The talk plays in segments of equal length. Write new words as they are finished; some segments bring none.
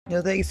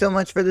Yo, thank you so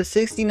much for the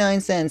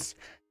 69 cents.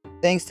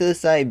 Thanks to the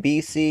site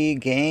BC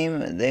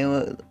Game, they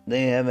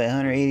have a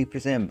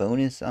 180%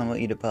 bonus on what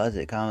you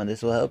deposit. Comment,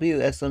 this will help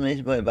you!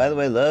 Exclamation point. By the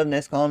way, love,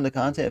 next column, the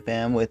content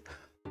fam with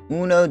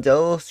uno,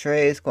 dos,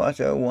 tres,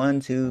 cuatro, 1,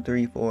 2,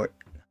 3, 4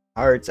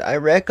 hearts. I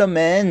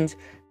recommend.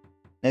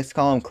 Next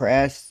column,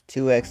 crash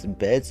 2x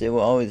bets. It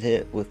will always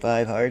hit with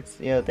 5 hearts.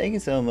 Yo, thank you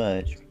so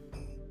much.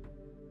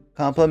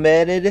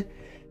 Complimented.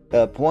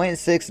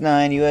 0.69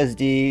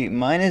 USD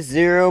minus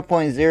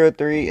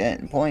 0.03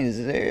 and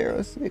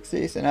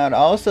 0.066, and I'd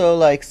also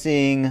like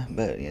seeing,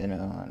 but you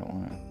know, I don't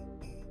want to,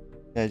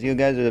 guys, you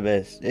guys are the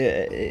best.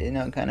 You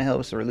know, it kind of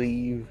helps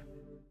relieve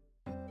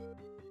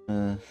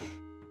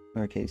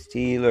lowercase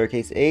t,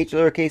 lowercase h,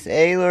 lowercase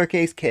a,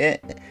 lowercase k,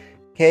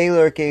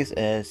 lowercase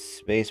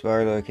s,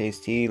 spacebar,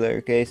 lowercase t,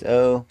 lowercase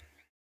o,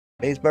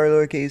 spacebar,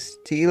 lowercase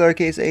t,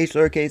 lowercase h,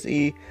 lowercase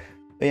e.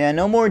 But yeah,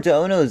 no more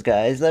donos,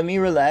 guys. Let me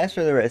relax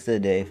for the rest of the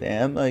day,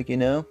 fam. Like, you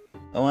know,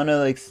 I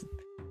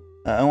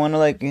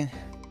haven't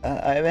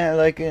had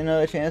like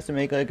another chance to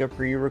make like a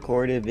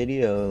pre-recorded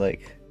video.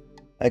 Like,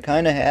 I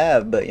kind of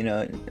have, but you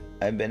know,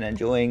 I've been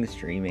enjoying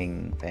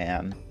streaming,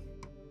 fam.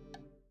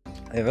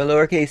 I have a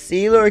lowercase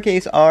c,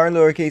 lowercase r,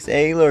 lowercase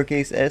a,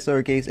 lowercase s,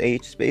 lowercase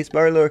h,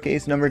 spacebar,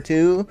 lowercase number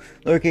 2,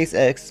 lowercase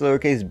x,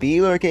 lowercase b,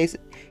 lowercase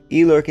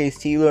e, lowercase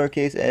t,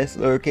 lowercase s,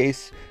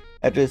 lowercase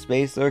after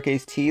space,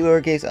 lowercase t,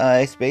 lowercase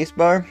I,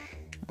 spacebar,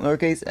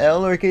 lowercase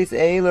l, lowercase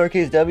a,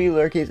 lowercase w,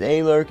 lowercase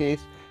a, lowercase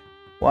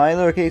y,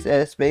 lowercase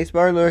s,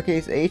 spacebar,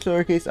 lowercase h,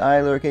 lowercase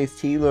I, lowercase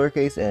t,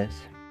 lowercase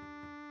s.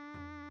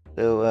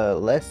 So,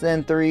 less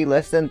than 3,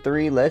 less than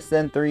 3, less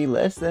than 3,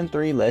 less than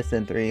 3, less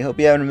than 3. Hope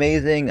you have an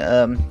amazing,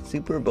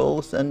 Super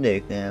Bowl Sunday,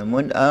 fam.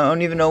 I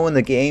don't even know when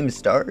the game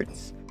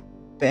starts.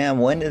 Fam,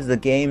 when does the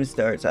game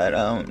start? I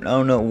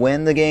don't know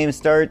when the game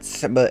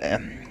starts, but...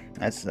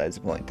 That's the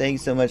point.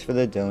 Thanks so much for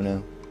the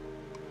dono.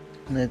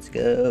 Let's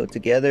go.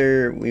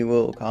 Together we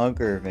will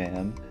conquer,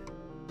 fam.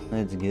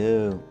 Let's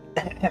go.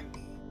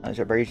 Much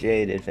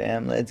appreciated,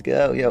 fam. Let's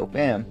go. Yo,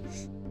 fam.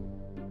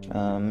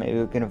 Maybe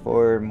we can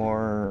afford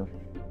more.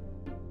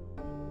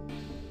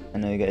 I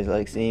know you guys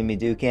like seeing me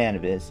do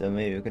cannabis, so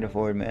maybe we can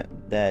afford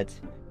that.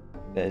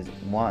 You guys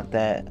want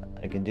that?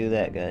 I can do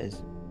that,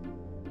 guys.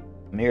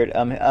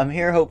 I'm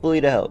here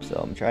hopefully to help, so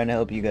I'm trying to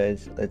help you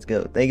guys. Let's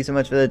go. Thank you so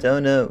much for the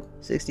dono.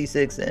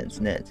 66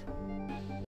 cents net.